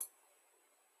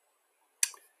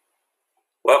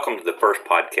Welcome to the first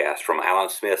podcast from Alan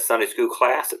Smith's Sunday School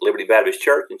class at Liberty Baptist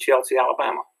Church in Chelsea,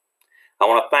 Alabama. I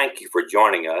want to thank you for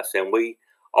joining us, and we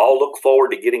all look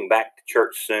forward to getting back to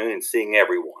church soon and seeing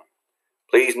everyone.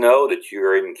 Please know that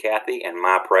you're in Kathy and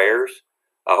my prayers.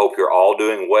 I hope you're all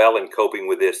doing well and coping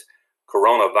with this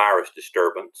coronavirus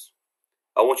disturbance.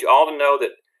 I want you all to know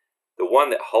that the one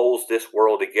that holds this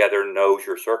world together knows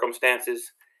your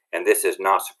circumstances, and this has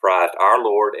not surprised our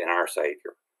Lord and our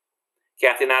Savior.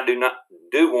 Kathy and I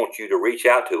do want you to reach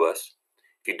out to us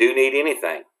if you do need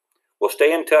anything. We'll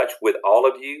stay in touch with all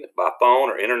of you by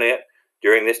phone or internet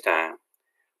during this time.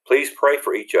 Please pray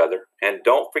for each other, and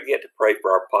don't forget to pray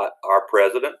for our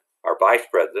president, our vice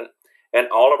president, and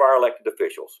all of our elected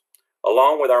officials,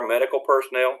 along with our medical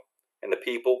personnel and the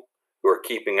people who are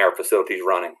keeping our facilities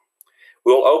running.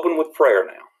 We'll open with prayer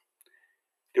now.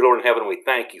 Dear Lord in heaven, we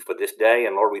thank you for this day,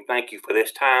 and Lord, we thank you for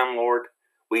this time, Lord.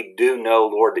 We do know,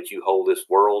 Lord, that you hold this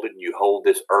world and you hold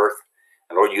this earth,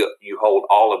 and Lord, you hold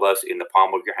all of us in the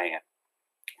palm of your hand.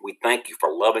 We thank you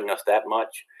for loving us that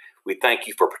much. We thank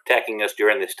you for protecting us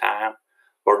during this time.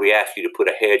 Lord, we ask you to put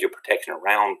a hedge of protection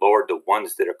around, Lord, the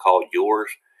ones that are called yours.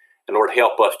 And Lord,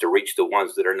 help us to reach the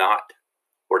ones that are not.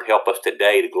 Lord, help us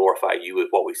today to glorify you with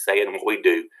what we say and what we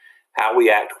do, how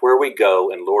we act, where we go,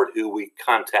 and Lord, who we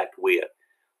contact with.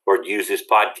 Lord, use this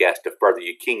podcast to further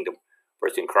your kingdom. For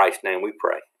it's in Christ's name we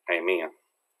pray. Amen.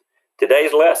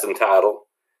 Today's lesson title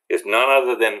is none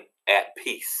other than At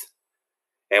Peace.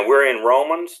 And we're in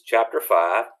Romans chapter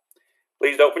 5.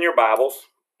 Please open your Bibles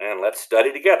and let's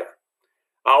study together.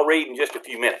 I'll read in just a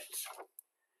few minutes.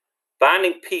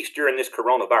 Finding peace during this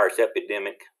coronavirus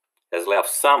epidemic has left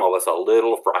some of us a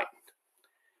little frightened.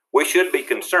 We should be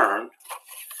concerned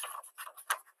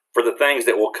for the things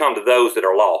that will come to those that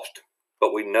are lost,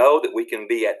 but we know that we can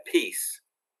be at peace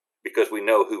because we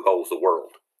know who holds the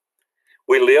world.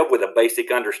 We live with a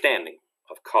basic understanding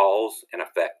of cause and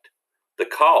effect. The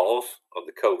cause of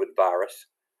the COVID virus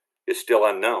is still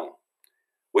unknown.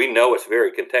 We know it's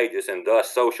very contagious, and thus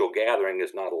social gathering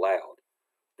is not allowed.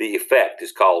 The effect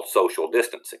is called social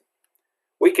distancing.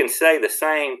 We can say the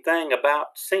same thing about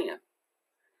sin.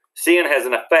 Sin has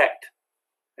an effect,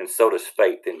 and so does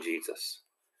faith in Jesus.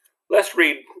 Let's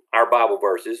read our Bible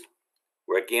verses.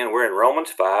 We're in Romans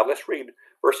 5. Let's read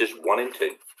verses 1 and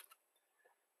 2.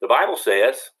 The Bible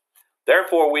says,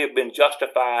 "Therefore we have been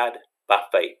justified by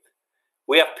faith.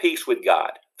 We have peace with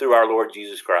God through our Lord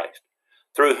Jesus Christ,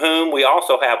 through whom we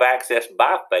also have access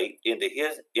by faith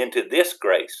into this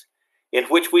grace in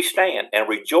which we stand and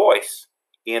rejoice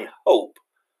in hope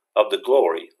of the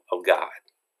glory of God."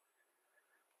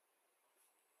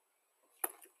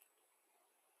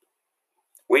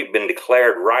 We've been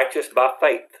declared righteous by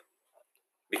faith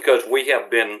because we have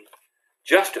been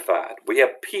justified. We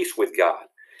have peace with God.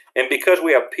 And because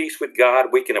we have peace with God,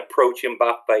 we can approach him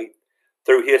by faith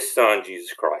through his Son,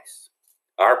 Jesus Christ.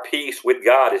 Our peace with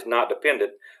God is not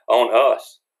dependent on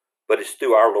us, but it's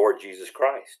through our Lord Jesus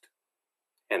Christ.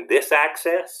 And this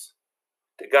access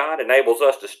to God enables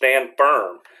us to stand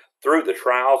firm through the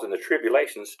trials and the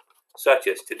tribulations such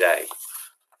as today.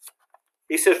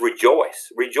 He says,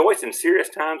 rejoice. Rejoice in serious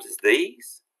times as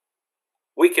these.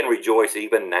 We can rejoice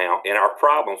even now in our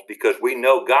problems because we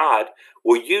know God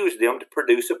will use them to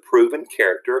produce a proven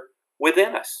character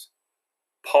within us.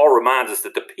 Paul reminds us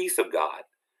that the peace of God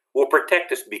will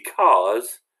protect us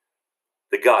because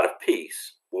the God of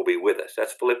peace will be with us.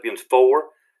 That's Philippians 4,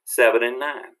 7, and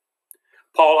 9.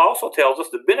 Paul also tells us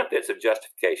the benefits of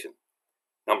justification.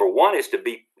 Number 1 is to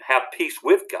have peace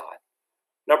with God.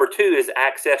 Number 2 is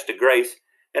access to grace.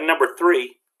 And number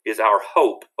 3 is our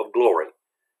hope of glory.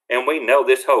 And we know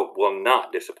this hope will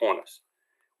not disappoint us.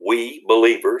 We,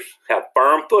 believers, have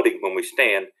firm footing when we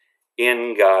stand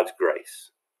in God's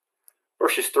grace.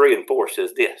 Verses 3 and 4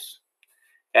 says this,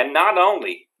 "And not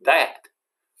only that,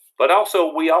 but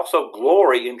we also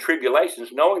glory in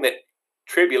tribulations, knowing that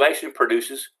tribulation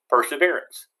produces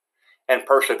perseverance, and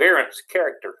perseverance,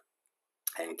 character,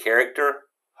 and character,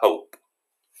 hope."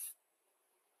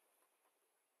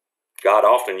 God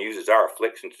often uses our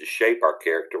afflictions to shape our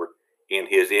character in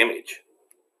his image.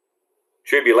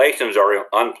 Tribulations are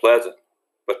unpleasant,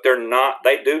 but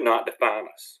they do not define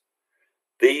us.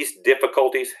 These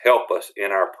difficulties help us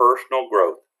in our personal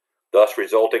growth, thus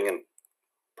resulting in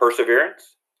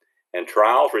perseverance, and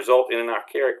trials result in our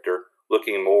character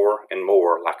looking more and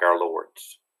more like our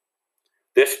Lord's.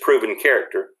 This proven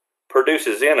character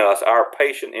produces in us our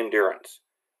patient endurance,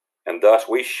 and thus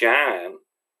we shine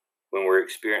when we're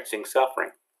experiencing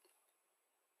suffering.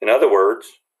 In other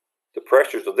words, the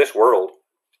pressures of this world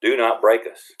do not break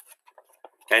us.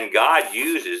 And God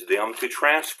uses them to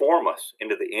transform us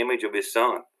into the image of his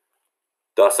Son.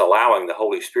 thus allowing the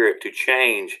Holy Spirit to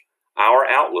change our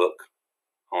outlook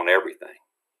on everything.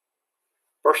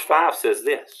 Verse 5 says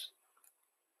this,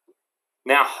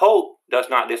 "Now hope does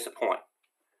not disappoint,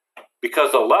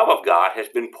 because the love of God has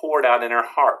been poured out in our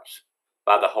hearts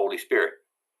by the Holy Spirit,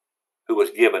 who was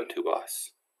given to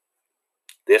us."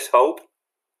 This hope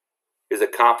is a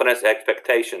confident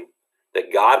expectation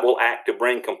that God will act to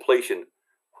bring completion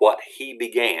what he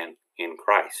began in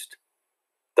Christ.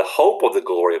 The hope of the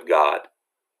glory of God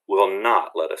will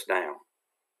not let us down.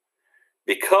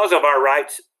 Because of our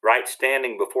right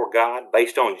standing before God,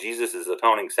 based on Jesus'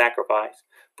 atoning sacrifice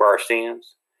for our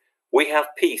sins, we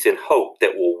have peace and hope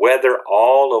that will weather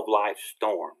all of life's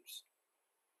storms.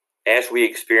 As we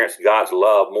experience God's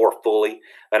love more fully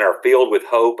and are filled with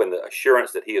hope and the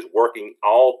assurance that he is working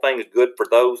all things good for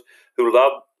those who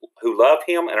love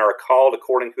him and are called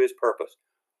according to his purpose,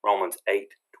 Romans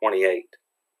 8:28.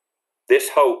 This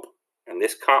hope and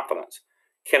this confidence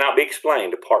cannot be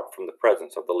explained apart from the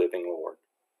presence of the living Lord.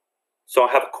 So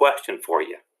I have a question for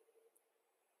you.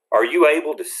 Are you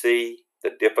able to see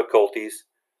the difficulties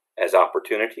as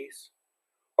opportunities,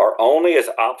 or only as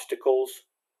obstacles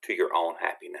to your own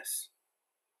happiness?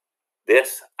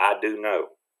 This I do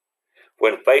know.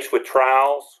 When faced with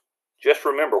trials, just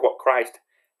remember what Christ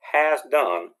has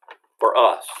done for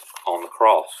us on the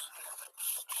cross.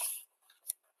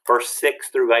 Verse 6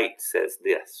 through 8 says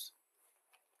this,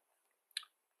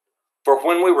 "For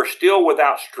when we were still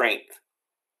without strength,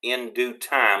 in due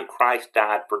time Christ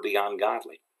died for the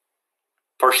ungodly.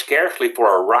 For scarcely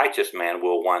for a righteous man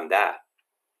will one die.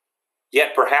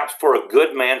 Yet perhaps for a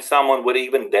good man someone would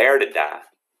even dare to die.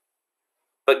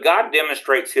 But God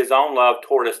demonstrates his own love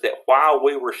toward us, that while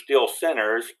we were still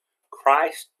sinners,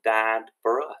 Christ died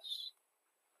for us."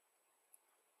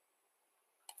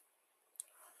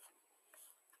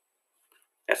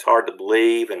 That's hard to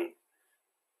believe, and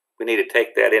we need to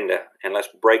take that into, and let's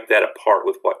break that apart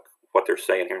with what they're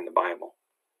saying here in the Bible.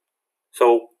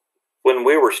 So when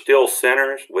we were still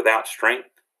sinners without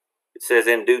strength, it says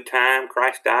in due time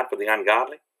Christ died for the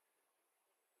ungodly.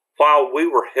 While we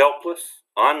were helpless,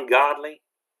 ungodly,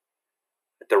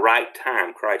 at the right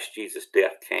time Christ Jesus'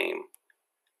 death came,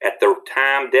 at the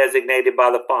time designated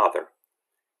by the Father,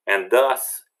 and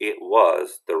thus it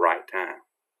was the right time.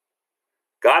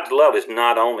 God's love is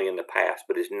not only in the past,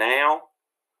 but is now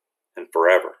and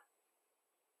forever.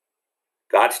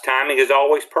 God's timing is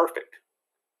always perfect.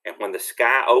 And when the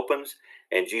sky opens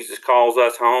and Jesus calls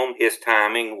us home, his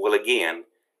timing will again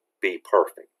be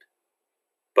perfect.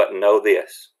 But know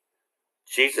this,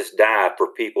 Jesus died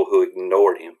for people who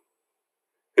ignored him,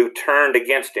 who turned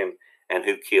against him, and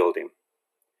who killed him.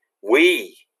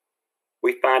 We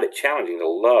find it challenging to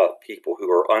love people who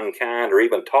are unkind or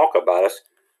even talk about us,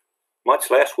 much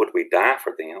less would we die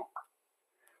for them.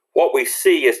 What we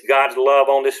see is God's love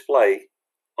on display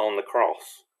on the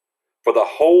cross for the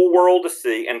whole world to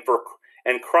see,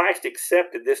 and Christ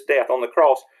accepted this death on the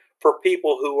cross for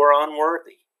people who were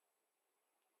unworthy.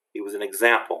 He was an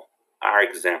example, our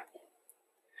example.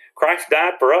 Christ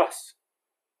died for us.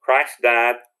 Christ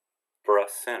died for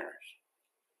us sinners.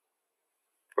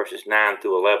 Verses 9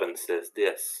 through 11 says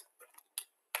this,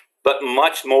 "But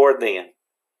much more then,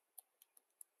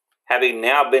 having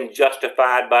now been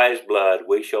justified by his blood,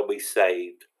 we shall be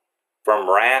saved from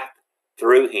wrath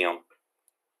through him.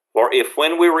 For if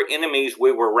when we were enemies,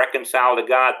 we were reconciled to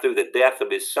God through the death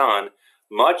of his Son,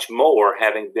 much more,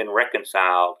 having been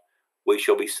reconciled, we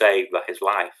shall be saved by his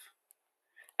life.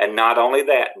 And not only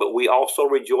that, but we also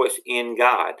rejoice in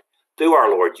God through our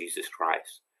Lord Jesus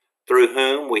Christ, through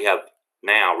whom we have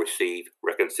now received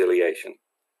reconciliation."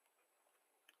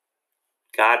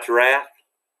 God's wrath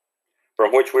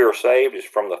from which we are saved is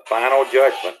from the final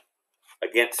judgment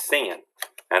against sin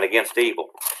and against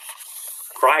evil.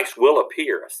 Christ will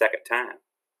appear a second time,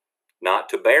 not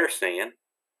to bear sin,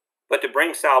 but to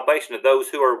bring salvation to those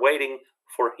who are waiting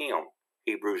for him.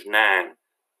 Hebrews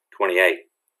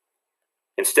 9:28.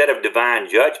 Instead of divine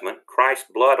judgment, Christ's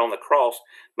blood on the cross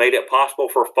made it possible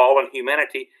for fallen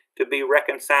humanity to be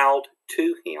reconciled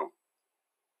to him.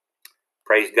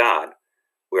 Praise God,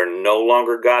 we are no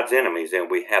longer God's enemies, and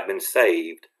we have been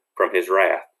saved from his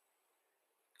wrath.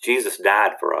 Jesus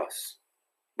died for us,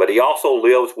 but he also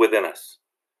lives within us.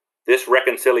 This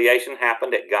reconciliation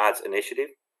happened at God's initiative,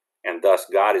 and thus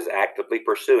God is actively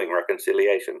pursuing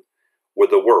reconciliation with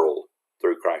the world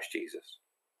through Christ Jesus.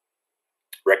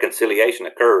 Reconciliation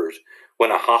occurs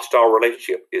when a hostile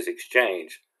relationship is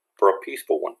exchanged for a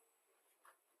peaceful one.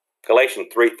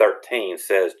 Galatians 3:13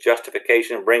 says,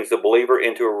 "Justification brings the believer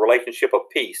into a relationship of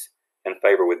peace and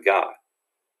favor with God."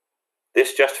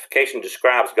 This justification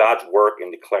describes God's work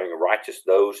in declaring righteous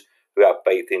those who have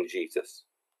faith in Jesus.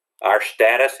 Our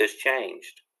status has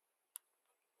changed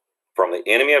from the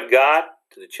enemy of God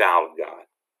to the child of God.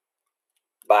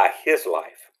 By his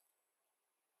life,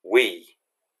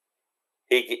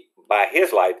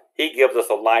 he gives us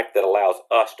a life that allows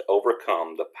us to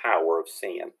overcome the power of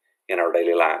sin in our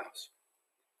daily lives.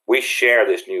 We share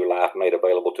this new life made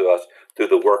available to us through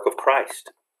the work of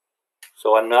Christ.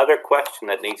 So another question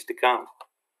that needs to come.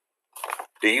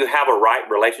 Do you have a right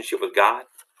relationship with God?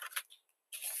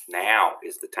 Now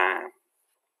is the time.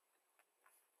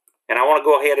 And I want to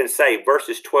go ahead and say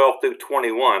verses 12 through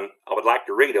 21, I would like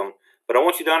to read them, but I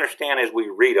want you to understand as we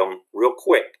read them real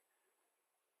quick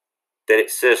that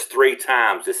it says 3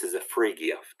 times this is a free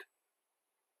gift.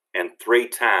 And 3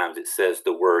 times it says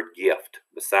the word gift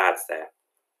besides that.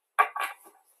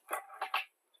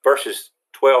 Verses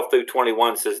 12 through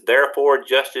 21 says, therefore,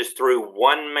 just as through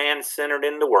one man sin entered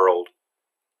in the world,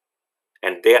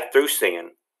 and death through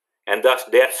sin, and thus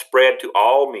death spread to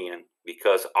all men,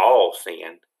 because all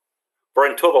sinned. For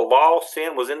until the law,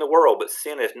 sin was in the world, but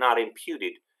sin is not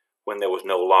imputed when there was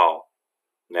no law.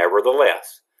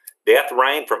 Nevertheless, death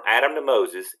reigned from Adam to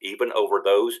Moses, even over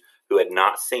those who had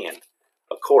not sinned,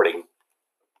 according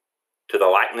to the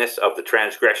likeness of the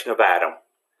transgression of Adam,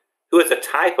 who is a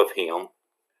type of him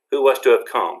who was to have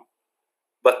come.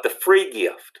 But the free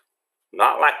gift,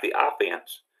 not like the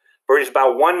offense, for it is by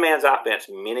one man's offense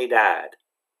many died,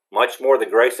 much more the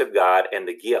grace of God and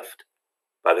the gift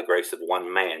by the grace of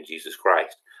one man, Jesus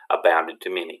Christ, abounded to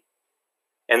many.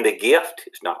 And the gift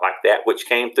is not like that which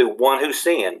came through one who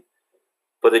sinned,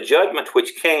 for the judgment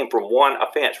which came from one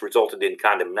offense resulted in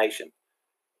condemnation,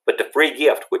 but the free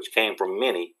gift which came from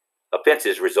many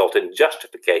offenses resulted in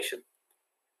justification.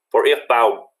 For if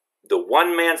by the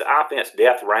one man's offense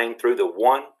death reigned through the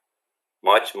one,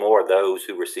 much more those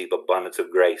who receive abundance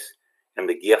of grace and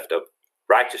the gift of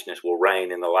righteousness will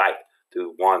reign in the life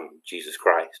through one Jesus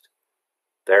Christ.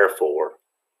 Therefore,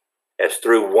 as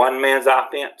through one man's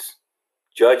offense,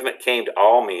 judgment came to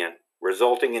all men,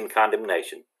 resulting in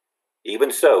condemnation,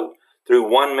 even so, through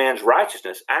one man's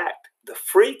righteousness act, the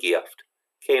free gift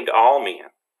came to all men,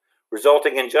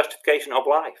 resulting in justification of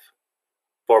life.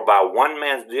 For by one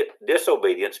man's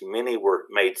disobedience many were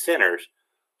made sinners,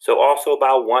 so also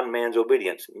by one man's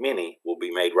obedience many will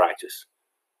be made righteous.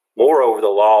 Moreover, the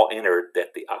law entered that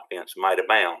the offense might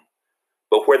abound.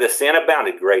 But where the sin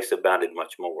abounded, grace abounded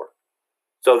much more.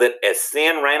 So that as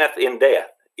sin reigneth in death,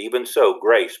 even so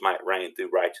grace might reign through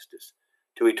righteousness,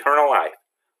 to eternal life,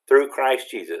 through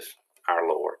Christ Jesus our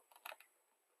Lord.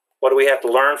 What do we have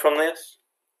to learn from this?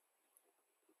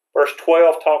 Verse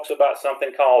 12 talks about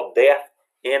something called death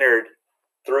entered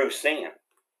through sin.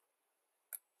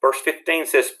 Verse 15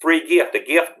 says free gift, a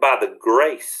gift by the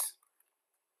grace.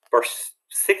 Verse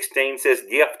 16 says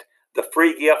gift, the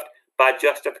free gift by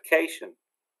justification.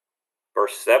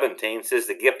 Verse 17 says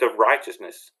the gift of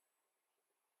righteousness.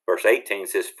 Verse 18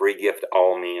 says free gift to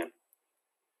all men.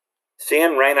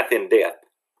 Sin reigneth in death.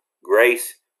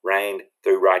 Grace reigned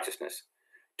through righteousness,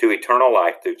 to eternal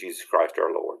life through Jesus Christ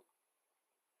our Lord.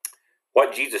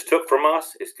 What Jesus took from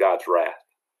us is God's wrath.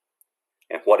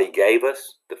 And what he gave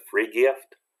us, the free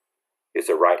gift, is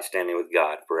a right standing with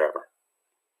God forever.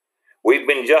 We've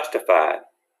been justified.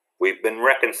 We've been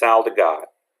reconciled to God.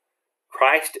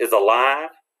 Christ is alive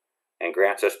and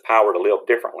grants us power to live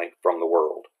differently from the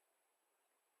world.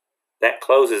 That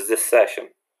closes this session.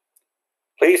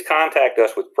 Please contact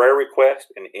us with prayer requests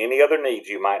and any other needs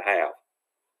you might have.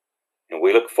 And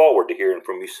we look forward to hearing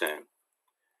from you soon.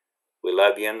 We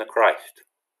love you in the Christ.